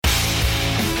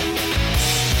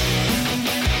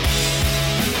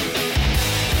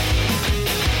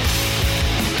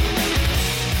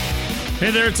Hey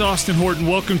there, it's Austin Horton.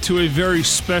 Welcome to a very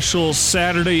special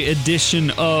Saturday edition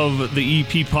of the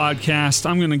EP podcast.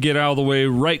 I'm going to get out of the way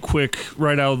right quick,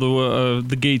 right out of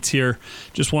the gates here.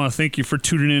 Just want to thank you for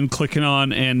tuning in, clicking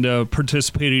on, and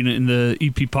participating in the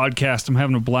EP podcast. I'm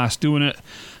having a blast doing it.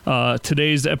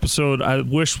 Today's episode, I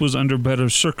wish was under better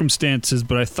circumstances,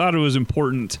 but I thought it was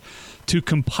important to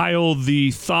compile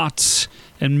the thoughts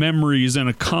and memories in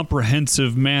a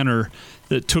comprehensive manner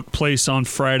that took place on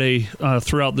Friday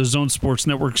throughout the Zone Sports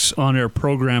Network's on-air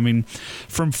programming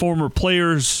from former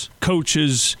players,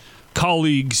 coaches,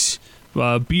 colleagues,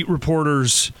 beat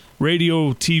reporters,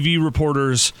 radio, TV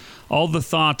reporters, all the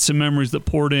thoughts and memories that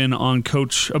poured in on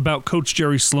about Coach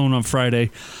Jerry Sloan on Friday.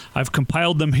 I've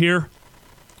compiled them here.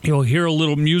 You'll hear a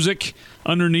little music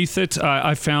underneath it.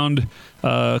 I found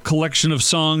a collection of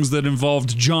songs that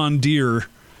involved John Deere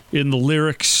in the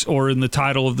lyrics or in the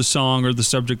title of the song or the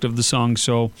subject of the song.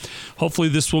 So hopefully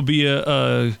this will be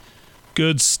a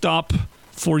good stop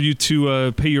for you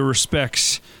to pay your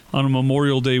respects on a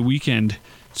Memorial Day weekend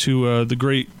to the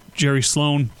great Jerry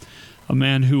Sloan, a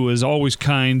man who was always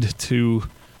kind to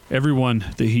everyone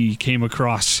that he came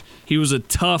across. He was a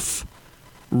tough,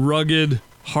 rugged,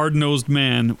 hard-nosed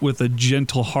man with a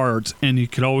gentle heart, and he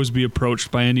could always be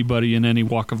approached by anybody in any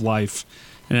walk of life,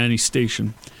 in any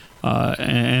station.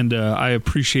 I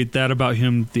appreciate that about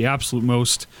him the absolute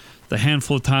most. The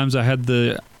handful of times I had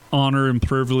the honor and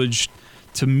privilege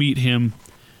to meet him,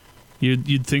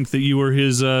 you'd think that you were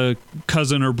his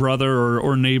cousin or brother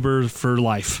or neighbor for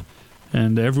life.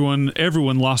 And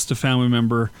everyone lost a family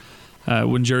member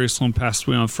when Jerry Sloan passed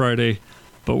away on Friday.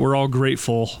 But we're all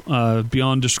grateful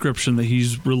beyond description that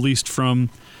he's released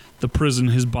from the prison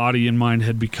his body and mind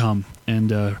had become.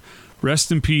 And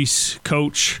rest in peace,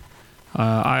 Coach.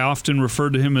 I often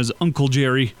referred to him as Uncle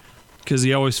Jerry because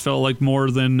he always felt like more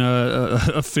than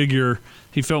a figure.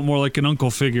 He felt more like an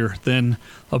uncle figure than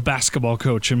a basketball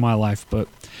coach in my life. But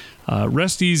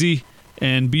rest easy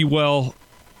and be well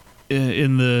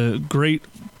in the great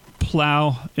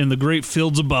plow, in the great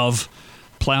fields above,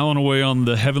 plowing away on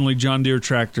the heavenly John Deere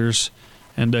tractors.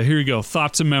 And here you go,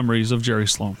 thoughts and memories of Jerry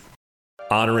Sloan.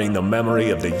 Honoring the memory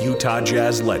of the Utah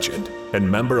Jazz legend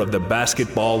and member of the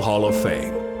Basketball Hall of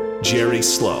Fame, Jerry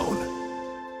Sloan.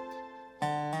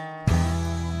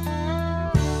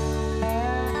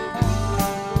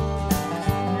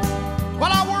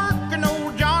 Well, I work an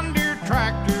old John Deere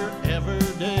tractor every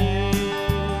day.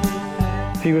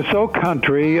 He was so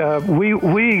country.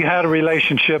 We had a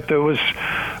relationship that was,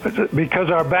 because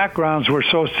our backgrounds were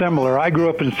so similar. I grew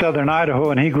up in southern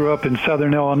Idaho and he grew up in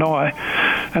southern Illinois,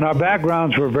 and our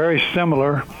backgrounds were very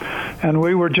similar. And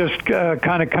we were just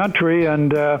kind of country,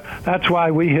 and that's why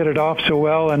we hit it off so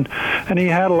well. And he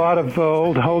had a lot of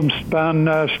old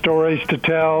homespun stories to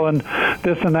tell, and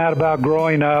this and that about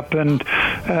growing up. And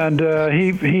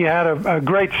he had a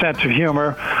great sense of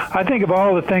humor. I think of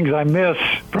all the things I miss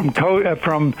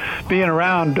from being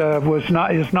around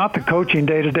is not the coaching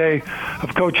day-to-day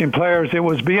of coaching players. It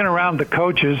was being around the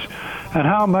coaches and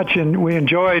how much we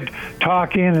enjoyed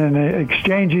talking and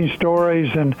exchanging stories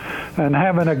and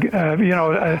having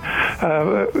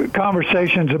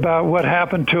conversations about what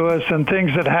happened to us and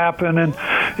things that happened, and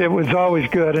it was always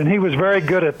good. And he was very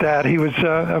good at that. He was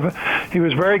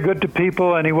very good to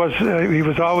people, and he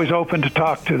was always open to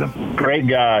talk to them. Great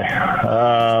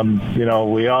guy.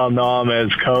 We all know him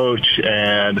as coach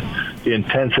and the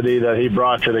intensity that he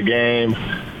brought to the game.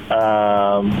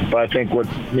 But I think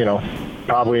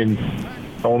probably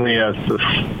only a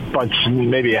bunch,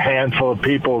 maybe a handful of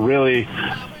people really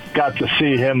got to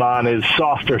see him on his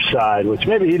softer side, which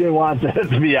maybe he didn't want that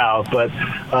to be out. But,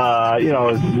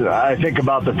 I think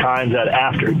about the times that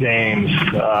after games,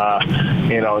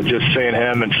 just seeing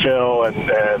him and Phil and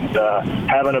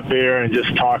having a beer and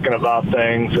just talking about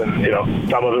things. And,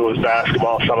 some of it was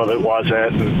basketball, some of it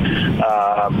wasn't. And,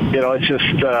 it's just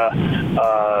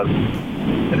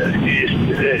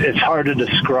it's hard to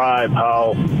describe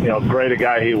how great a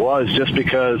guy he was, just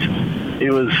because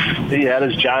he had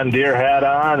his John Deere hat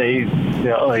on. He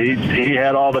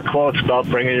had all the quotes about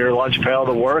bringing your lunch pail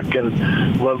to work,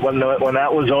 and when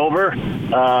that was over,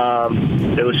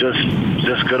 it was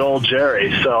just good old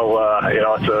Jerry. So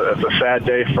it's a sad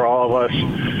day for all of us,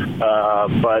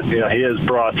 but he has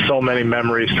brought so many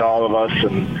memories to all of us,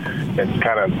 and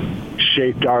kind of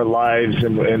shaped our lives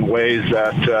in ways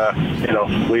that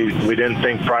we didn't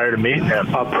think prior to meeting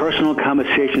him. Our personal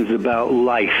conversations about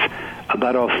life,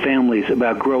 about our families,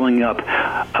 about growing up.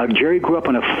 Jerry grew up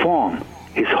on a farm.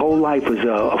 His whole life was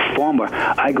a farmer.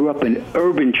 I grew up in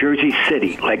urban Jersey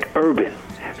City, like urban.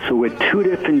 So we're two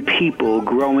different people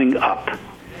growing up.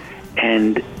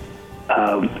 And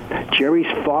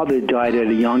Jerry's father died at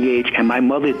a young age, and my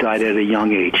mother died at a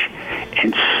young age.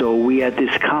 And so we had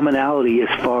this commonality as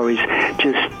far as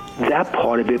just that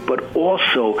part of it, but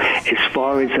also as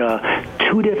far as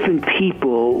two different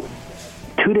people,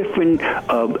 two different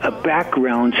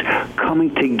backgrounds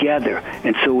coming together.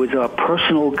 And so it was our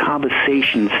personal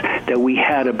conversations that we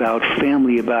had about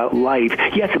family, about life,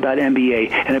 yes, about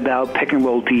NBA and about pick and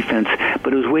roll defense,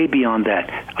 but it was way beyond that.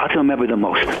 I'll remember the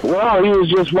most. Well, he was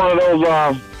just one of those,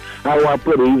 how do I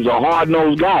put it, he was a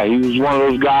hard-nosed guy. He was one of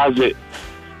those guys that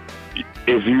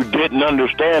if you didn't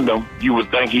understand him, you would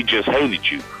think he just hated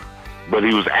you. But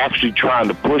he was actually trying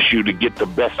to push you to get the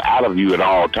best out of you at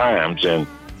all times. And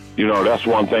you know, that's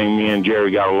one thing me and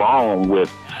Jerry got along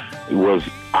with, was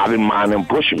I didn't mind him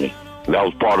pushing me. That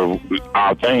was part of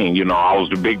our thing. You know, I was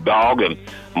the big dog, and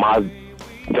my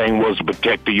thing was to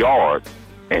protect the yard.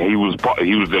 And he was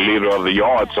the leader of the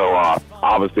yard, so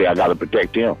obviously I got to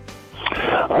protect him.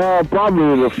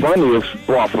 Probably the funniest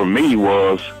part for me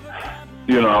was,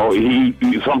 you know, he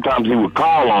sometimes he would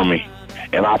call on me,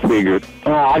 and I figured,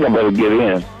 I better get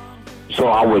in. So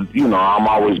I would, you know, I'm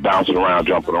always bouncing around,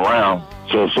 jumping around.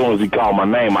 So as soon as he called my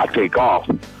name, I take off,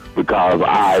 because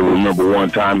I remember one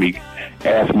time he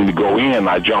asked me to go in.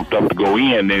 I jumped up to go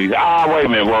in, and he said, wait a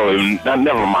minute, well,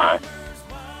 never mind.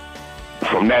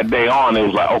 From that day on, it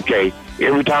was like, okay,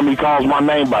 every time he calls my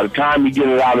name, by the time he gets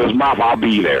it out of his mouth, I'll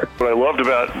be there. What I loved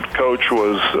about Coach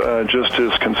was just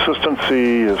his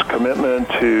consistency, his commitment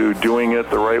to doing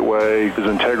it the right way, his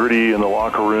integrity in the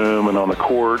locker room and on the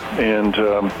court. And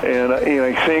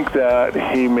I think that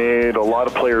he made a lot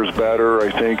of players better.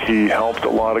 I think he helped a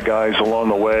lot of guys along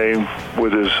the way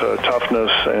with his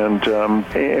toughness.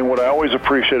 And what I always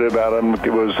appreciated about him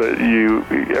was that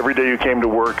every day you came to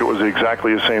work, it was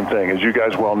exactly the same thing. As you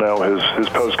guys well know, his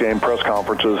post-game press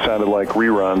conferences sounded like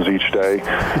reruns each day.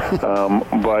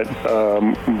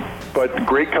 But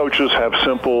great coaches have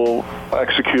simple,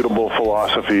 executable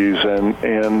philosophies,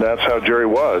 and that's how Jerry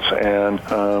was.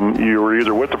 And you were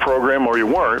either with the program or you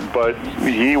weren't, but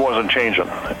he wasn't changing.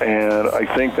 And I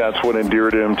think that's what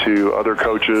endeared him to other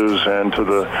coaches and to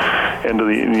the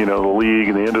league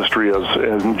and the industry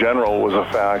as in general, was the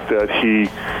fact that he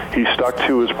stuck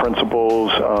to his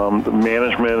principles. The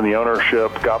management and the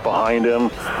ownership got behind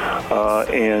him,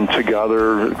 and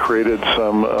together created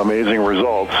some amazing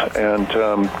results.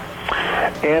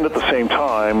 And at the same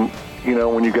time, you know,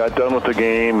 when you got done with the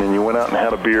game and you went out and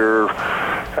had a beer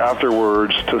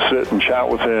afterwards, to sit and chat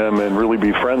with him and really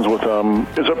be friends with him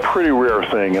is a pretty rare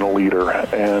thing in a leader.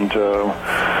 And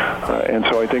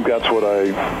so I think that's what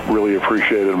I really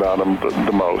appreciated about him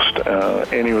the most.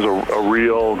 And he was a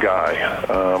real guy.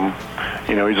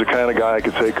 You know, he's the kind of guy I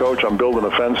could say, Coach, I'm building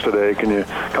a fence today. Can you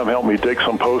come help me dig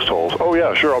some post holes? Oh,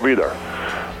 yeah, sure, I'll be there.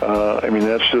 I mean,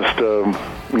 that's just,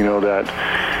 you know, that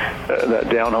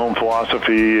down-home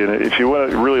philosophy. And if you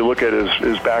want to really look at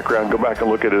his background, go back and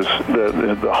look at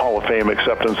the Hall of Fame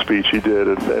acceptance speech he did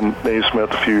at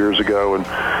Naismith a few years ago. And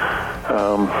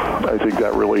I think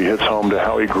that really hits home to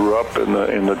how he grew up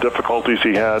and the difficulties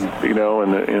he had, you know,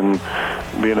 in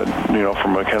being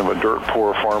from a kind of a dirt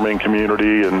poor farming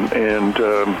community, and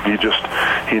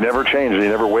he never changed, he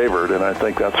never wavered, and I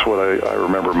think that's what I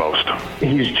remember most.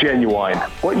 He's genuine.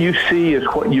 What you see is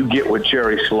what you get with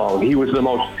Jerry Sloan. He was the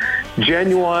most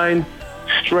genuine,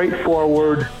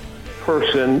 straightforward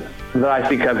person that I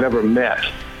think I've ever met,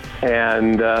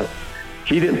 and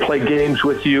he didn't play games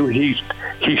with you. He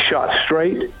shot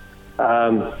straight.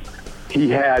 He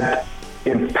had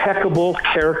impeccable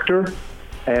character,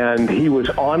 and he was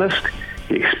honest.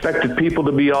 He expected people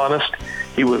to be honest.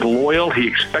 He was loyal. He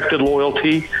expected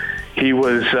loyalty. He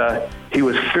was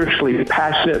fiercely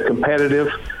passionate,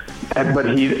 competitive,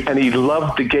 but he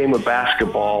loved the game of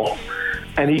basketball,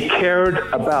 and he cared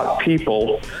about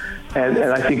people, and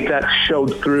I think that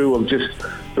showed through of just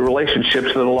the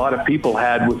relationships that a lot of people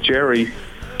had with Jerry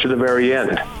to the very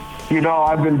end. You know,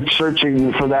 I've been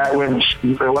searching for that when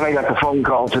I got the phone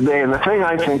call today. And the thing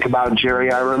I think about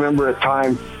Jerry, I remember a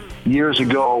time years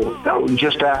ago,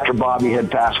 just after Bobby had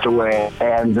passed away,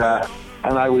 and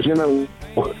I was in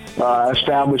a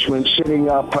establishment sitting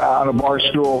up on a bar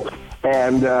stool,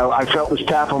 and I felt this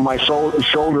tap on my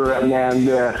shoulder,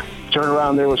 and turned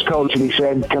around, there was Coach, and he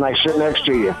said, "Can I sit next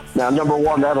to you?" Now, number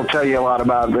one, that'll tell you a lot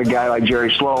about a guy like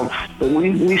Jerry Sloan. But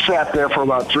we sat there for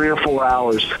about 3 or 4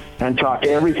 hours and talked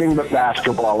everything but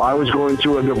basketball. I was going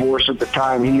through a divorce at the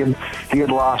time. He had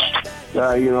lost,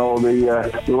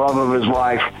 the love of his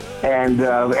life, and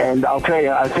I'll tell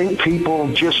you, I think people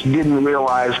just didn't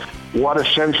realize what a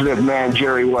sensitive man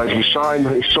Jerry was. You saw him,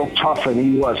 he's so tough, and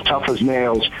he was tough as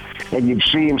nails. and you'd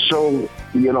see him so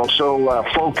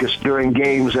focused during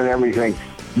games and everything.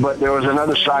 But there was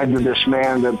another side to this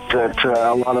man that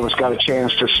a lot of us got a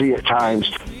chance to see at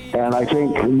times. And I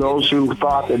think those who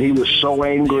thought that he was so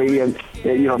angry and,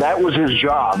 that was his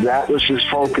job. That was his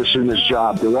focus in his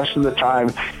job. The rest of the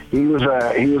time, he was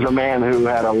a man who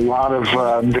had a lot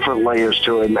of different layers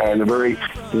to him, and a very,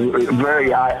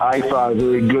 I thought, a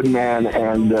very good man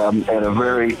and a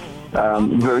very,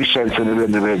 very sensitive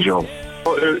individual.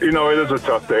 Well, it is a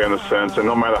tough day in a sense, and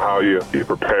no matter how you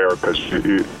prepare, because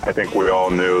I think we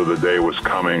all knew the day was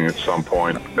coming at some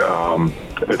point.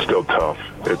 It's still tough.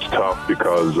 It's tough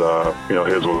because,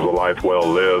 his was a life well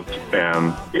lived,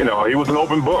 and, he was an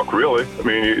open book, really. I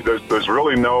mean, there's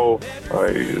really no,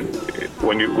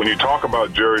 when you talk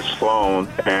about Jerry Sloan,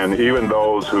 and even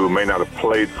those who may not have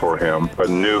played for him,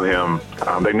 but knew him,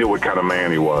 they knew what kind of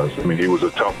man he was. I mean, he was a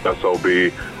tough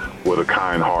SOB with a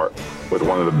kind heart, with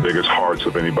one of the biggest hearts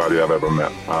of anybody I've ever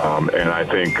met. And I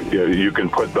think you can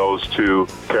put those two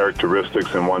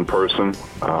characteristics in one person.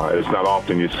 It's not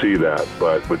often you see that,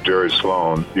 but with Jerry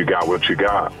Sloan, you got what you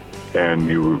got, and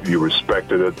you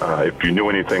respected it. If you knew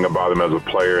anything about him as a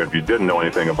player, if you didn't know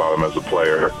anything about him as a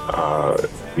player,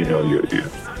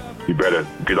 you better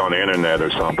get on the internet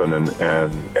or something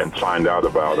and find out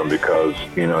about him, because,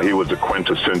 he was a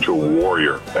quintessential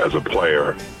warrior as a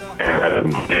player.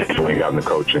 And when he got into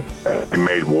coaching, he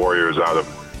made warriors out of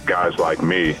guys like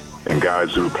me and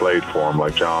guys who played for him,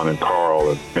 like John and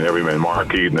Carl and everyman,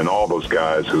 Mark Eaton, and all those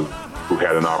guys who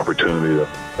had an opportunity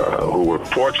who were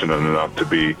fortunate enough to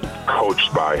be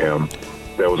coached by him.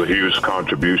 There was a huge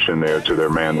contribution there to their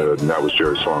manhood, and that was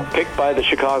Jerry Sloan. Picked by the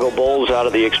Chicago Bulls out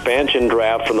of the expansion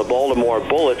draft from the Baltimore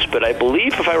Bullets, but I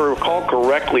believe, if I recall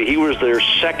correctly, he was their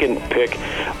second pick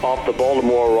off the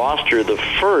Baltimore roster. The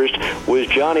first was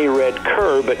Johnny Red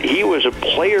Kerr, but he was a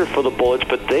player for the Bullets,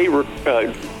 but they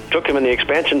took him in the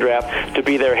expansion draft to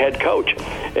be their head coach.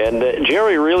 And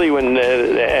Jerry really, when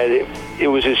it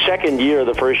was his second year,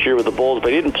 the first year with the Bulls,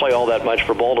 but he didn't play all that much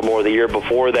for Baltimore the year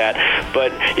before that.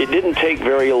 But it didn't take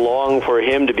very long for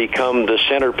him to become the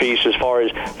centerpiece as far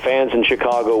as fans in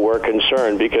Chicago were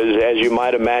concerned, because, as you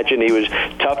might imagine, he was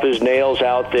tough as nails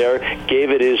out there,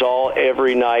 gave it his all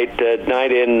every night,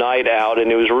 night in, night out,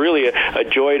 and it was really a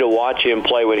joy to watch him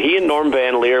play. When he and Norm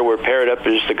Van Leer were paired up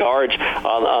as the guards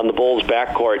on the Bulls'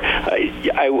 backcourt,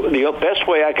 the best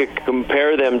way I could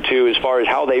compare them to, as far as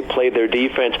how they played their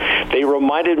defense, they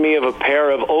reminded me of a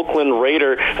pair of Oakland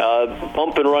Raider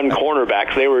bump and run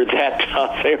cornerbacks. They were that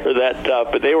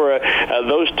tough. But they were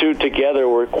those two together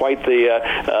were quite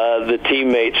the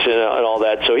teammates and all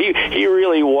that. So he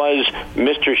really was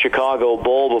Mr. Chicago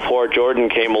Bull before Jordan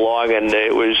came along, and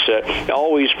it was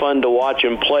always fun to watch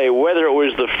him play. Whether it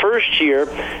was the first year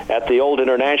at the old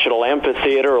International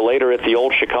Amphitheater or later at the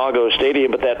old Chicago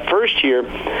Stadium, but that first year,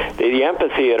 the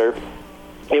amphitheater,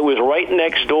 it was right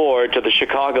next door to the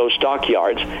Chicago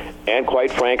Stockyards, and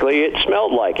quite frankly, it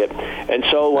smelled like it. And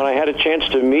so when I had a chance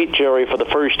to meet Jerry for the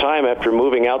first time after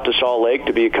moving out to Salt Lake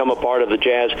to become a part of the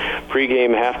Jazz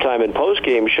pregame, halftime, and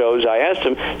postgame shows, I asked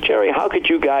him, Jerry, how could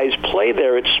you guys play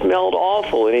there? It smelled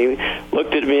awful. And he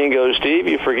looked at me and goes, Steve,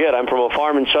 you forget, I'm from a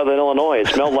farm in southern Illinois. It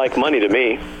smelled like money to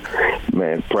me.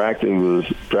 Man, practice was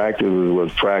practice. We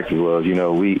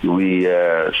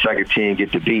second team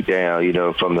get the beat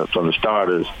down, from the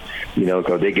starters,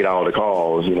 because they get all the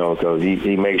calls, because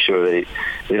he makes sure they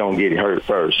don't get hurt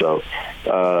first. So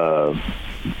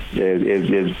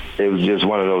it was just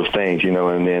one of those things,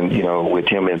 and then, with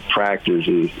him in practice,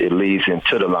 it leads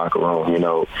into the locker room,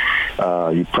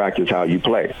 you practice how you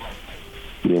play,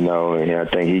 and I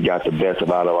think he got the best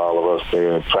out of all of us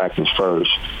there in practice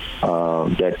first.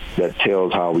 That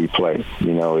tells how we play.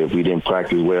 If we didn't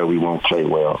practice well, we won't play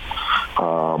well.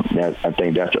 I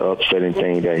think that's the upsetting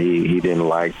thing that he didn't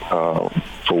like for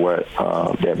what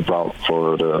that brought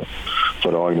for the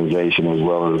organization as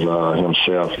well as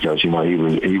himself, because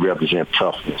he represents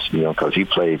toughness. Because he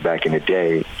played back in the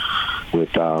day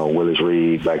with Willis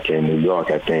Reed back in New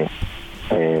York, I think,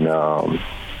 and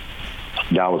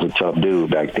that was a tough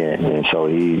dude back then, and so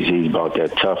he's brought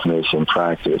that toughness in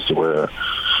practice where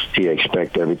he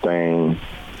expects everything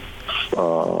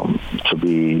to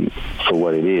be for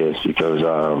what it is, because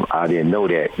I didn't know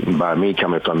that. By me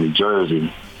coming from New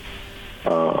Jersey,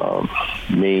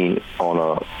 me on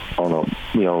a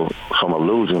from a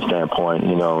losing standpoint,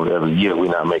 every year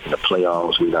we're not making the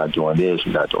playoffs, we're not doing this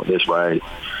right,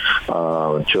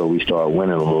 until we start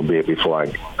winning a little bit before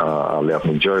I left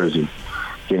New Jersey.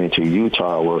 Getting to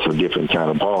Utah was a different kind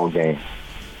of ball game.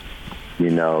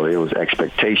 It was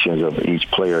expectations of each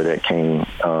player that came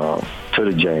to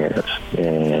the Jazz,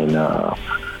 and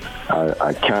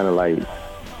I kind of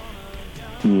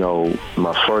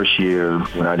my first year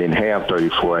when I didn't have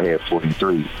 34, I had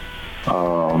 43.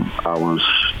 I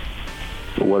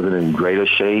wasn't in greater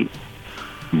shape,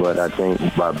 but I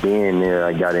think by being there,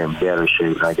 I got in better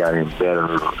shape. I got in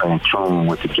better in tune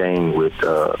with the game with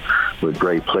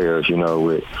great players,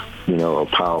 with a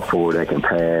power forward that can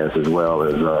pass as well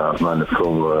as run the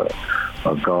floor,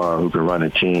 a guard who can run a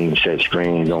team, set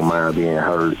screens, don't mind being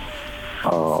hurt.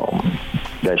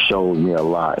 That showed me a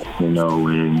lot, and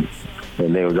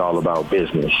it was all about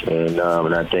business. And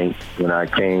I think when I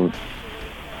came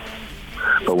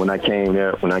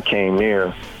there,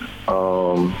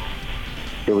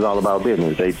 it was all about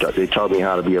business. They taught me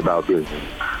how to be about business,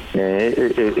 and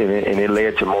it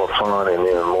led to more fun and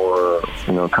then more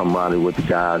camaraderie with the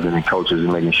guys and the coaches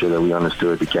and making sure that we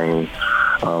understood the game.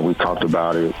 We talked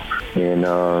about it, and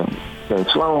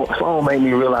Sloan made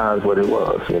me realize what it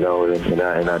was, and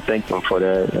I thank him for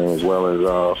that, and as well as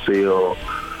Phil,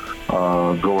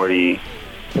 Gordie,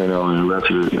 and the rest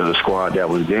of the squad that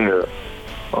was there.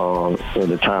 In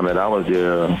the time that I was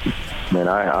there, man,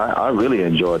 I really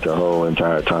enjoyed the whole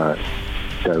entire time.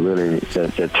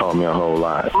 That taught me a whole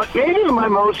lot. Maybe my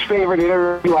most favorite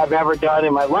interview I've ever done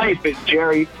in my life is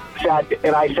I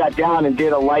sat down and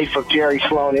did a Life of Jerry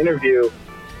Sloan interview.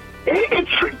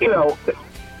 It's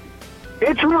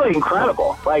really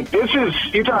incredible. Like,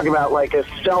 you talk about like a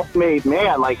self-made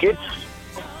man. Like, it's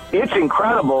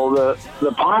incredible.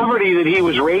 The poverty that he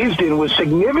was raised in was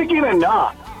significant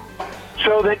enough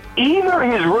so that either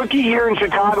his rookie year in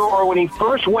Chicago or when he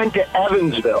first went to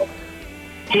Evansville,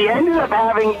 he ended up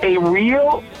having a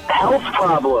real health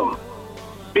problem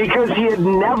because he had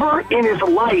never in his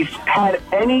life had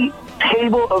any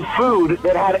table of food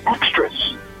that had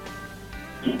extras.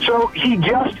 So he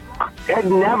just had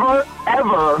never,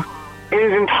 ever in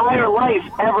his entire life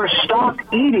ever stopped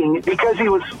eating because he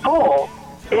was full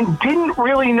and didn't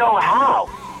really know how,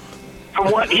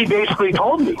 from what he basically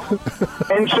told me.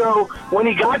 And so when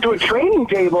he got to a training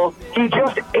table, he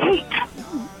just ate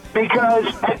because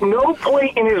at no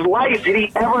point in his life did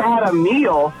he ever had a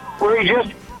meal where he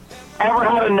just ever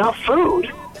had enough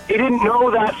food. He didn't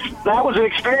know that was an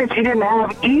experience he didn't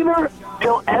have either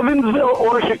till Evansville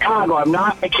or Chicago.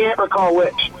 I can't recall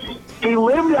which. He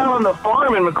lived out on the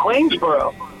farm in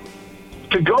McLeansboro.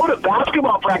 To go to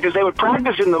basketball practice, they would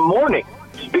practice in the morning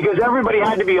because everybody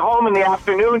had to be home in the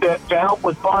afternoon to help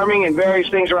with farming and various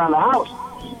things around the house.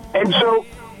 And so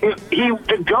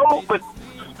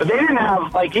but they didn't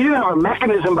have he didn't have a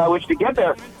mechanism by which to get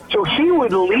there. So he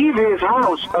would leave his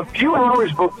house a few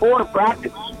hours before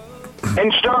practice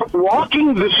and start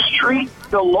walking the street,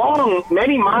 the long,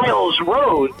 many miles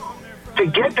road to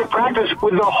get to practice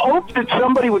with the hope that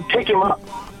somebody would pick him up.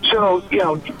 So,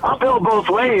 uphill both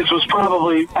ways was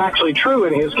probably actually true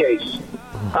in his case.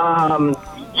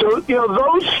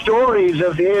 Those stories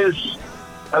of his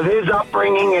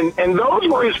upbringing and those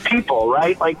were his people,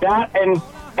 right? Like that. And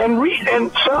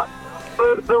so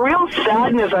the real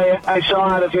sadness I saw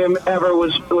out of him ever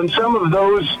was when some of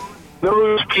those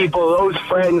people, those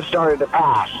friends started to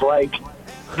pass. Like,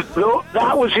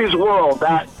 that was his world.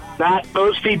 That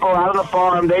those people out on the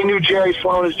farm, they knew Jerry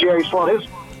Sloan as Jerry Sloan.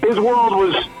 His world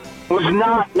was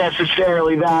not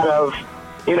necessarily that of,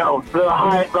 the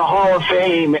Hall of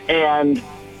Fame and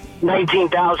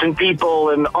 19,000 people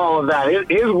and all of that.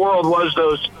 His world was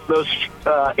those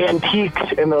antiques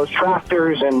and those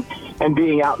tractors and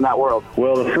being out in that world.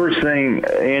 Well, the first thing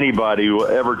anybody will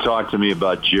ever talk to me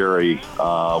about Jerry,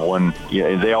 when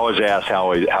they always ask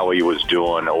how he was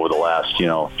doing over the last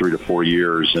 3 to 4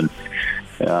 years, and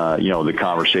the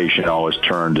conversation always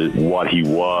turned to what he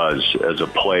was as a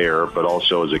player, but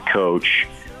also as a coach.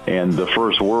 And the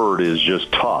first word is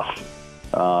just tough.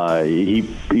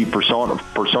 He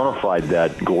personified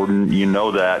that, Gordon. You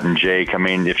know that, and Jake. I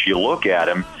mean, if you look at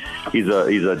him, he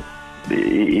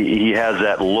has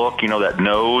that look, that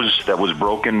nose that was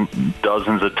broken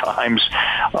dozens of times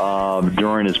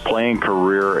during his playing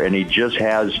career, and he just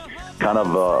has kind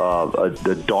of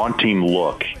a daunting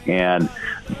look, and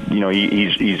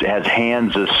he has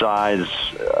hands the size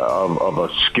of a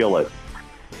skillet,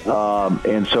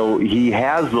 and so he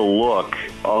has the look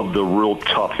of the real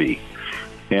toughie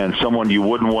and someone you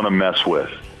wouldn't want to mess with.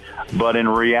 But in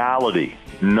reality,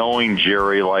 knowing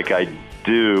Jerry like I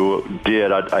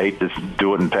did, I hate to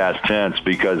do it in past tense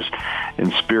because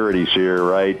in spirit he's here,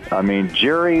 right? I mean,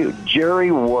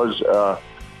 Jerry was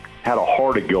had a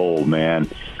heart of gold, man.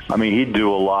 I mean, he'd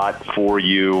do a lot for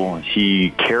you. He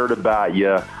cared about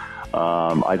you.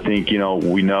 I think,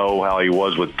 we know how he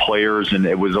was with players, and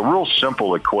it was a real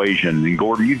simple equation. And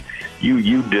Gordon,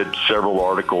 you did several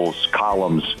articles,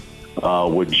 columns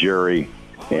with Jerry.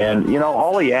 And,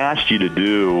 all he asked you to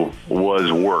do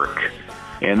was work.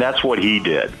 And that's what he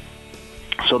did.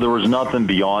 So there was nothing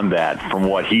beyond that from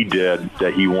what he did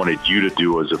that he wanted you to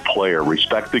do as a player.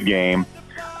 Respect the game,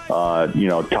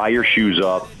 tie your shoes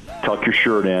up, tuck your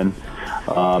shirt in,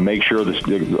 make sure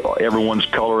everyone's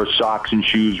color of socks and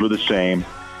shoes were the same,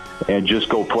 and just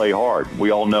go play hard.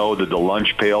 We all know that the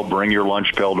lunch pail, bring your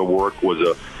lunch pail to work,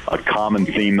 was a common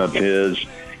theme of his.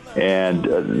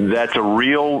 And that's a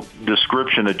real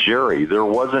description of Jerry. There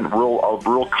wasn't a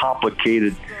real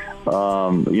complicated,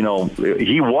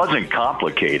 he wasn't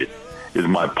complicated, is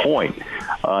my point.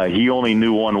 He only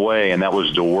knew one way, and that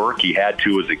was to work. He had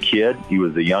to as a kid. He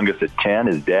was the youngest at 10.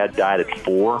 His dad died at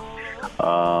 4.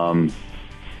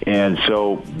 And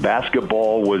so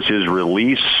basketball was his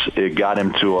release. It got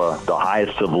him to the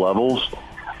highest of levels,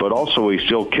 but also he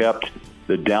still kept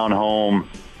the down home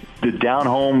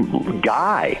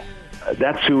guy.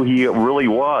 That's who he really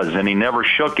was, and he never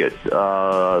shook it.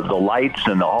 The lights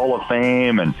and the Hall of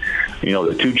Fame and,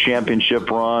 the 2 championship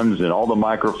runs and all the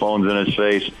microphones in his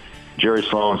face, Jerry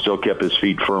Sloan still kept his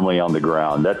feet firmly on the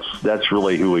ground. That's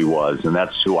really who he was, and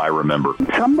that's who I remember.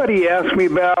 Somebody asked me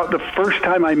about the first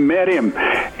time I met him,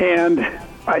 and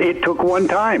it took one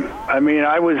time.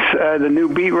 I was the new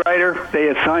beat writer. They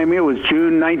assigned me. It was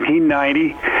June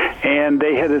 1990, and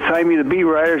they had assigned me the beat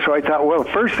writer, so I thought, well,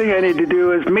 the first thing I need to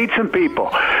do is meet some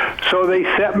people. So they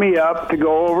set me up to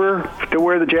go over to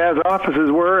where the Jazz offices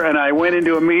were, and I went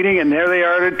into a meeting, and there they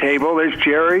are at a table. There's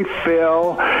Jerry,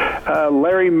 Phil,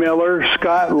 Larry Miller,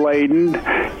 Scott Layden,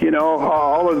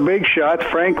 all of the big shots,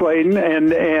 Frank Layden,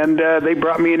 and they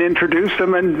brought me and introduced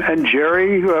them, and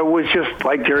Jerry was just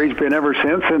like Jerry's been ever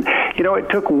since. And, it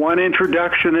took one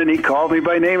introduction, and he called me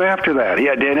by name after that.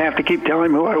 I didn't have to keep telling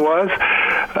him who I was,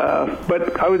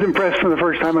 but I was impressed from the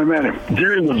first time I met him.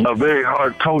 Jerry was a very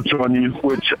hard coach on you,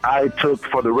 which I took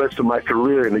for the rest of my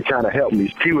career, and it kind of helped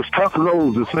me. He was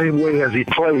tough-nosed the same way as he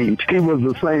played. He was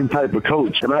the same type of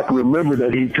coach, and I can remember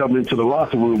that he'd come into the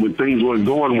locker room when things weren't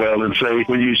going well and say,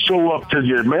 when you show up to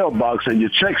your mailbox and your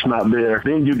check's not there,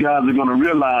 then you guys are going to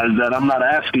realize that I'm not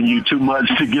asking you too much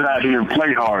to get out here and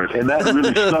play hard. And that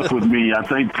really stuck with me, I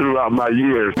think, throughout my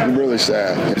years. I'm really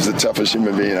sad. He's the toughest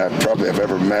human being I probably have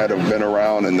ever met or been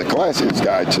around, and the classiest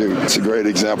guy, too. It's a great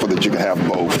example that you can have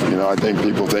both. I think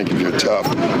people think if you're tough,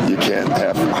 you can't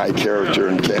have high character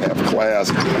and can't have class,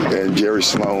 and Jerry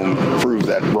Sloan proved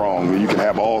that wrong. You can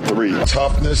have all 3.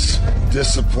 Toughness,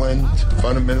 disciplined,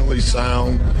 fundamentally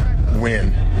sound,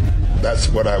 win. That's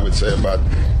what I would say about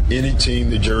any team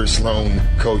that Jerry Sloan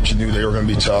coached. You knew they were going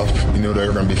to be tough. You knew they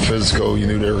were going to be physical. You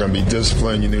knew they were going to be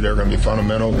disciplined. You knew they were going to be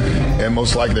fundamental. And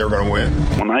most likely they were going to win.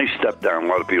 When I stepped down, a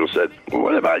lot of people said, well,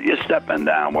 what about you stepping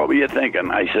down? What were you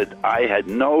thinking? I said, I had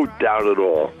no doubt at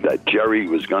all that Jerry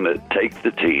was going to take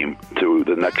the team to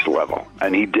the next level.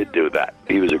 And he did do that.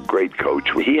 He was a great coach.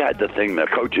 He had the thing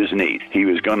that coaches need. He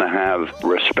was going to have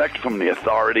respect from the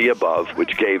authority above,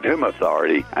 which gave him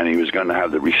authority, and he was going to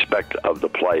have the respect of the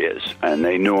players. And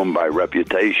they knew him by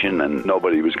reputation, and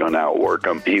nobody was going to outwork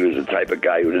him. He was the type of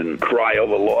guy who didn't cry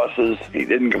over losses. He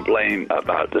didn't complain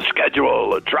about the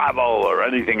schedule or travel or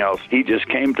anything else. He just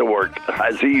came to work,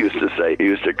 as he used to say. He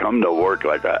used to come to work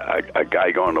like a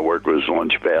guy going to work with his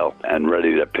lunch pail and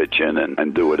ready to pitch in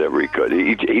and do whatever he could.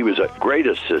 He was a great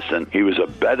assistant. He was a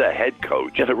better head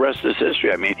coach. The rest is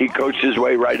history. He coached his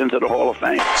way right into the Hall of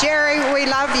Fame. Jerry, we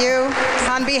love you.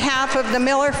 On behalf of the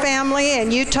Miller family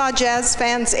and Utah Jazz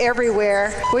fans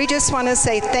everywhere, we just want to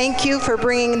say thank you for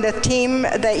bringing the team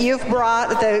that you've brought,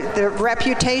 the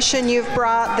reputation you've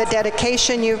brought, the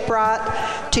dedication you've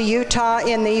brought to Utah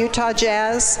in the Utah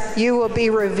Jazz. You will be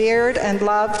revered and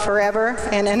loved forever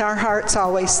and in our hearts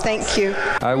always. Thank you.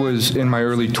 I was in my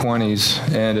early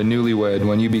 20s and a newlywed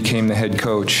when you became the head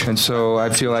coach, and so I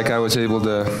feel like I was able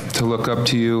to look up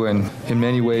to you, and in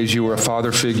many ways you were a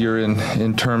father figure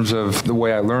in terms of the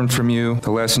way I learned from you,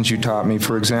 the lessons you taught me.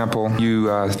 For example, you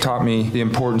taught me the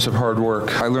importance of hard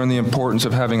work. I learned the importance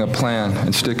of having a plan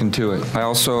and sticking to it. I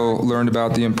also learned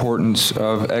about the importance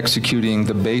of executing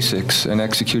the basics and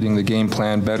executing the game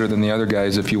plan better than the other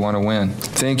guys if you want to win.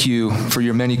 Thank you for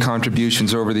your many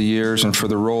contributions over the years and for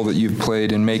the role that you've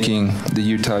played in making the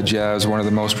Utah Jazz one of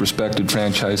the most respected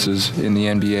franchises in the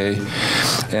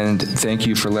NBA. and thank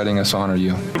you for letting us honor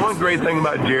you. One great thing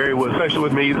about Jerry was, especially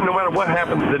with me, no matter what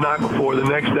happened the night before, the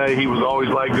next day he was always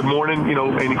like, good morning, you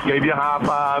know, and he gave you a high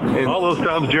five. And all those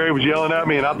times Jerry was yelling at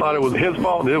me and I thought it was his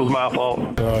fault and it was my fault.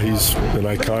 He's an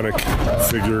iconic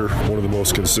figure, one of the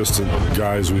most consistent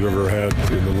guys we've ever had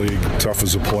in the league. Tough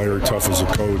as a player, tough as a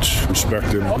coach. Respect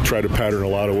him. Try to pattern a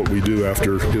lot of what we do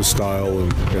after his style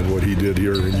and what he did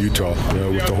here in Utah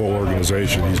with the whole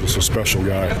organization. He's just a special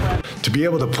guy. To be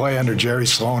able to play under Jerry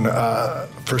Sloan,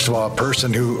 first of all, a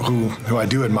person who I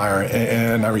do admire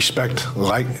and I respect.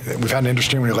 Like, we've had an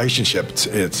interesting relationship.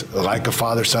 It's like a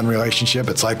father-son relationship.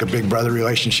 It's like a big brother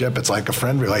relationship. It's like a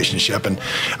friend relationship. And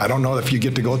I don't know if you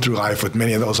get to go through life with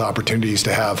many of those opportunities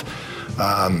to have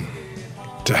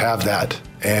that.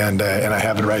 And I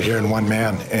have it right here in one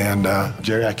man. And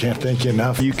Jerry, I can't thank you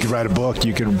enough. You could write a book,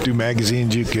 you could do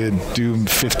magazines, you could do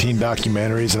 15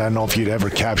 documentaries, and I don't know if you'd ever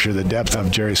capture the depth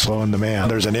of Jerry Sloan, the man.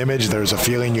 There's an image, there's a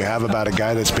feeling you have about a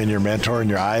guy that's been your mentor and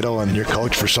your idol and your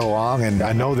coach for so long, and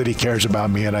I know that he cares about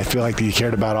me, and I feel like he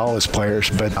cared about all his players,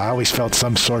 but I always felt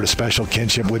some sort of special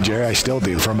kinship with Jerry. I still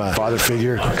do. From a father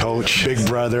figure, coach, big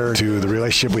brother, to the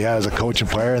relationship we had as a coach and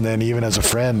player, and then even as a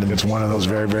friend, and it's one of those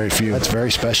very, very few. That's very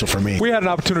special for me. We had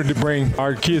an opportunity to bring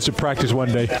our kids to practice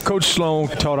one day. Coach Sloan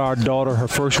taught our daughter her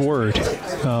first word,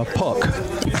 puck.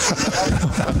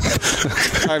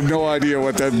 I have no idea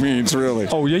what that means, really.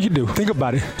 Oh, yeah, you do. Think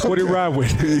about it. What did it rhyme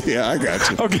with? Yeah, I got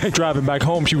you. Okay. Driving back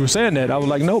home, she was saying that. I was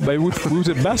like, no, baby, we was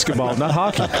at basketball, not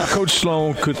hockey. Coach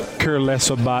Sloan could care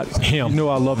less about him. You know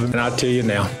I love him. And I tell you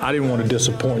now, I didn't want to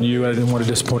disappoint you. I didn't want to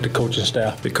disappoint the coaching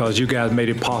staff because you guys made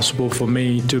it possible for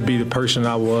me to be the person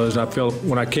I was. I felt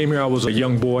when I came here, I was a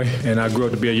young boy, and I grew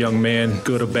up to be a young man,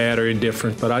 good or bad or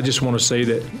indifferent. But I just want to say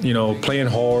that, you know, playing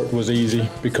hard was easy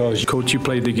because, Coach, you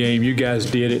played the game. You guys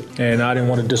did it, and I didn't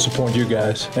want to disappoint you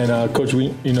guys. And, Coach, we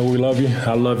love you.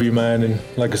 I love you, man. And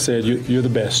like I said, you're the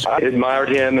best. I admired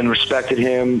him and respected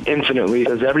him infinitely.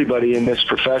 As everybody in this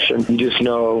profession, you just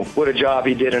know what a job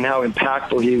he did and how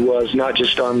impactful he was, not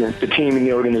just on the team and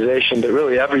the organization, but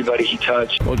really everybody he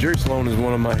touched. Well, Jerry Sloan is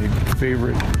one of my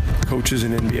favorite coaches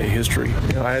in NBA history.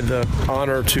 You know, I had the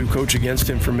honor to coach against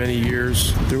him for many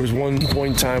years. There was one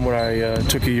point in time where I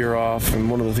took a year off, and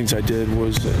one of the things I did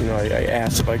was, I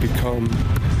asked if I could come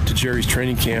to Jerry's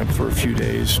training camp for a few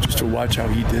days just to watch how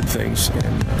he did things,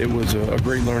 and it was a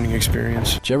great learning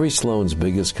experience. Jerry Sloan's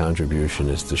biggest contribution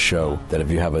is to show that if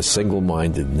you have a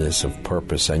single-mindedness of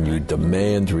purpose and you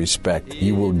demand respect,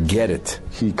 you will get it.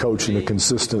 He coached in a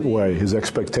consistent way. His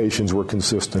expectations were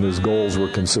consistent. His goals were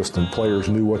consistent. Players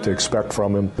knew what to expect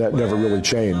from him. That never really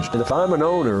changed. And if I'm an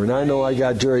owner and I know I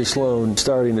got Jerry Sloan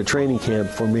starting a training camp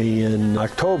for me in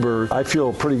October, I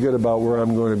feel pretty good about where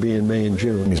I'm going to be in May and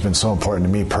June. He's been so important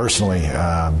to me personally,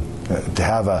 to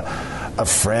have a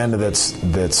friend that's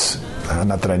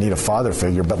not that I need a father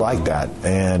figure, but like that,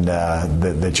 and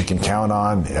that you can count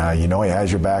on. He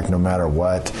has your back no matter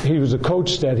what. He was a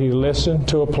coach that he listened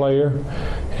to a player,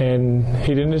 and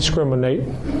he didn't discriminate.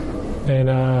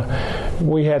 And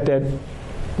we had that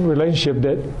relationship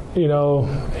that,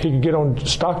 he could get on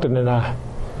Stockton and I.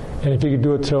 And if he could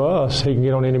do it to us, he can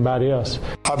get on anybody else.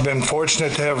 I've been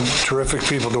fortunate to have terrific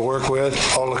people to work with.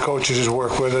 All the coaches that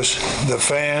work with us, the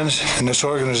fans, and this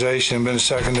organization have been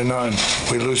second to none.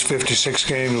 We lose 56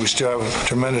 games, we still have a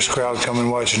tremendous crowd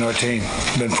coming watching our team.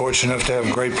 Been fortunate enough to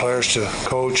have great players to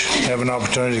coach, have an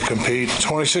opportunity to compete.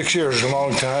 26 years is a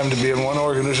long time to be in one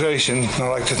organization. I'd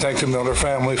like to thank the Miller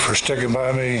family for sticking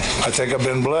by me. I think I've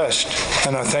been blessed,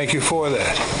 and I thank you for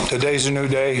that. Today's a new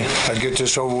day. I get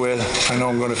this over with. I know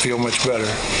I'm going to feel much better.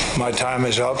 My time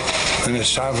is up, and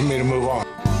it's time for me to move on.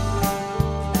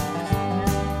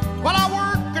 Well, I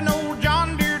work an old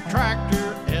John Deere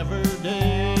tractor every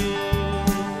day,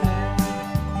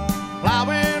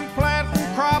 plowing,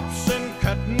 planting crops, and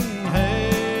cutting hay.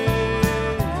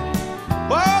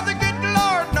 Well, the good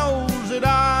Lord knows that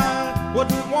I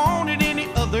wouldn't want it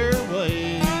any other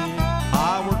way.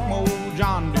 I work my old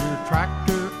John Deere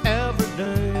tractor every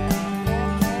day.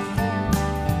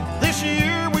 This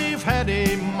year we've had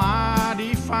a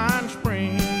mighty fine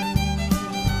spring.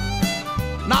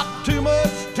 Not too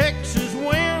much Texas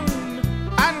wind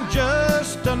and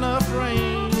just enough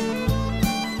rain.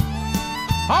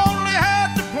 Only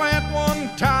had to plant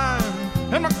one time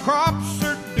and my crops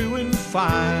are doing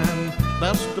fine.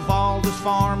 Best of all, this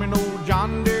farming old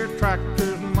John Deere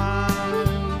tractor's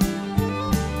mine.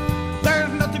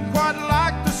 There's nothing quite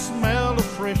like the smell of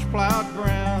fresh plowed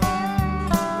ground.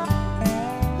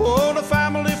 Oh, the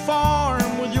family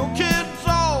farm with your kids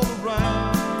all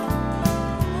around.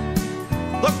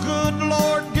 The good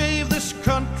Lord gave this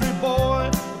country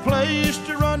boy a place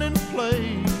to run and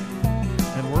play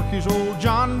and work his his old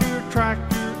John Deere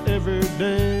tractor every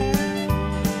day.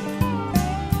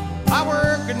 I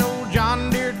work an old John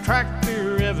Deere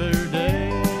tractor every day.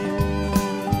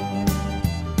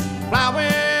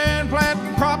 Plowing,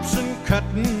 planting crops and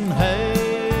cutting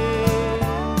hay.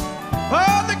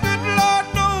 Oh, the good Lord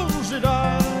knows that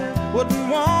I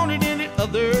wouldn't want it any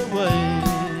other way.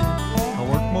 I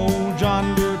work my old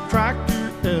John Deere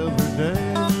tractor every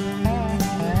day.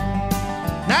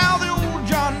 Now the old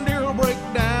John Deere will break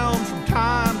down from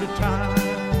time to time,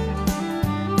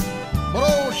 but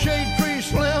old Shade Tree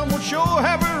Slim will sure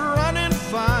have her running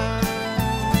fine.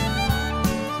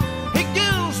 He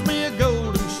gives me a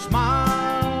golden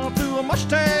smile to a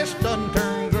mustache done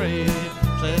turned gray.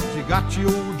 Says you got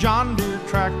your old John Deere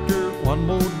tractor one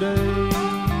more day.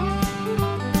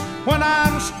 When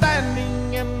I'm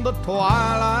standing in the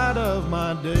twilight of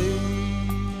my day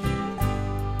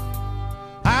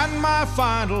and my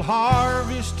final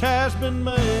harvest has been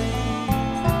made,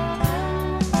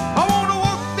 I want to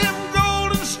walk them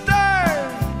golden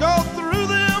stairs, go through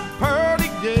them pearly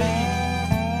gates,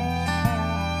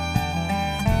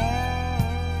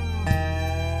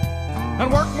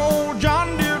 and work my old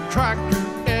John Deere tractor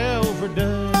every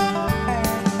day.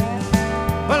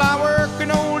 Well, I work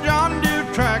an old John Deere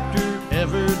tractor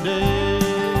every day.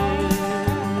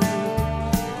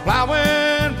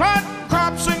 Plowing, planting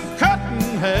crops and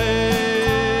cutting hay.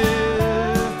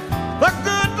 The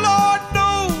good Lord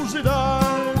knows that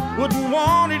I wouldn't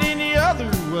want it any other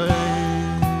way.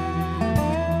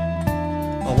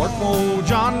 I work my old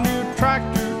John Deere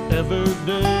tractor every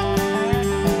day.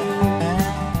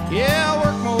 Yeah, I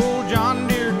work my old John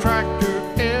Deere tractor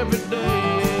every day.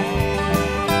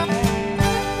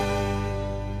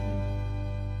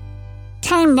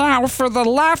 Time now for the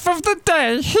laugh of the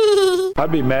day.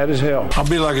 I'd be mad as hell. I'll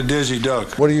be like a dizzy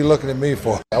duck. What are you looking at me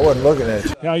for? I wasn't looking at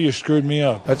you. Now you screwed me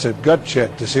up. That's a gut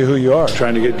check to see who you are.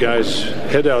 Trying to get guys'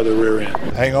 head out of the rear end.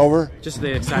 Hangover? Just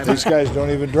the excitement. These guys don't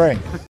even drink.